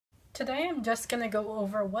Today I'm just going to go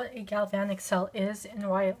over what a galvanic cell is and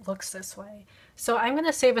why it looks this way. So I'm going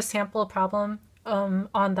to save a sample problem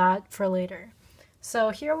on that for later. So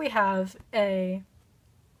here we have a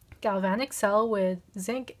galvanic cell with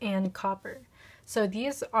zinc and copper. So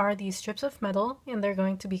these are the strips of metal and they're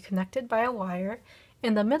going to be connected by a wire.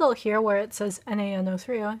 In the middle here where it says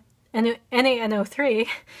NaNO3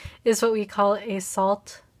 is what we call a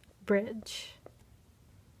salt bridge.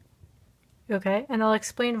 Okay, and I'll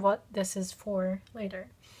explain what this is for later.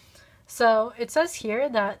 So it says here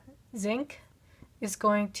that zinc is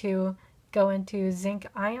going to go into zinc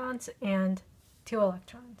ions and 2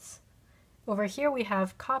 electrons. Over here we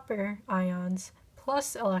have copper ions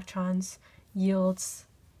plus electrons yields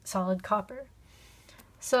solid copper.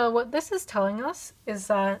 So what this is telling us is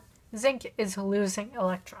that zinc is losing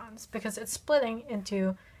electrons because it's splitting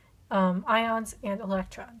into ions and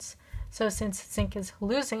electrons. So since zinc is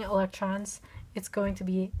losing electrons, it's going to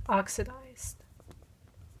be oxidized.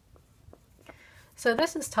 So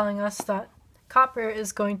this is telling us that copper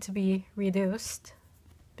is going to be reduced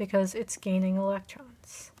because it's gaining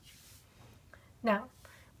electrons. Now,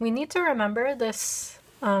 we need to remember this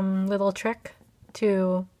little trick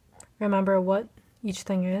to remember what each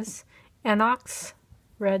thing is. AnOx,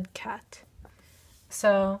 RedCat.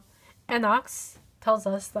 So AnOx tells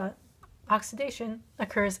us that oxidation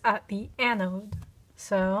occurs at the anode.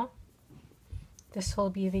 So this will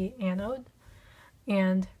be the anode.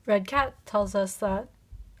 And RedCat tells us that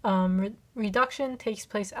reduction takes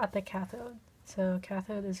place at the cathode. So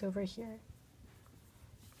cathode is over here.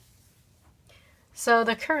 So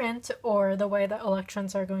the current, or the way that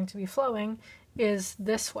electrons are going to be flowing, is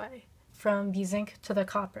this way, from the zinc to the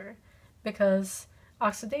copper, because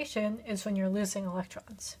oxidation is when you're losing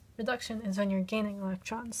electrons. Reduction is when you're gaining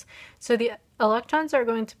electrons. So the electrons are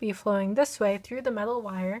going to be flowing this way through the metal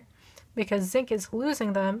wire because zinc is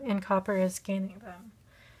losing them and copper is gaining them.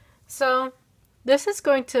 So this is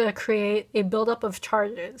going to create a buildup of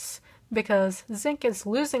charges because zinc is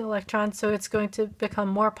losing electrons, so it's going to become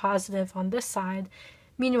more positive on this side.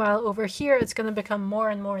 Meanwhile, over here, it's going to become more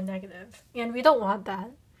and more negative, and we don't want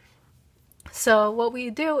that. So what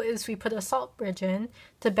we do is we put a salt bridge in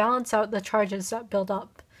to balance out the charges that build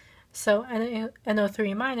up. So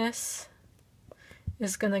NO3 minus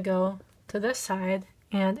is going to go to this side,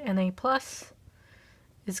 and Na plus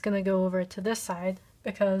is going to go over to this side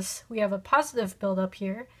because we have a positive buildup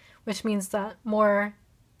here, which means that more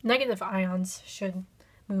negative ions should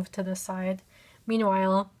move to this side.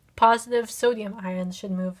 Meanwhile, positive sodium ions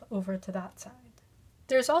should move over to that side.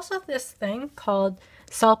 There's also this thing called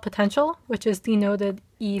cell potential, which is denoted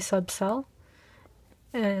E sub cell,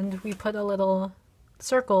 and we put a little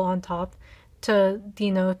circle on top to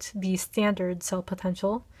denote the standard cell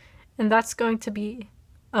potential, and that's going to be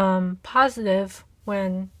positive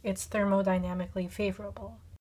when it's thermodynamically favorable.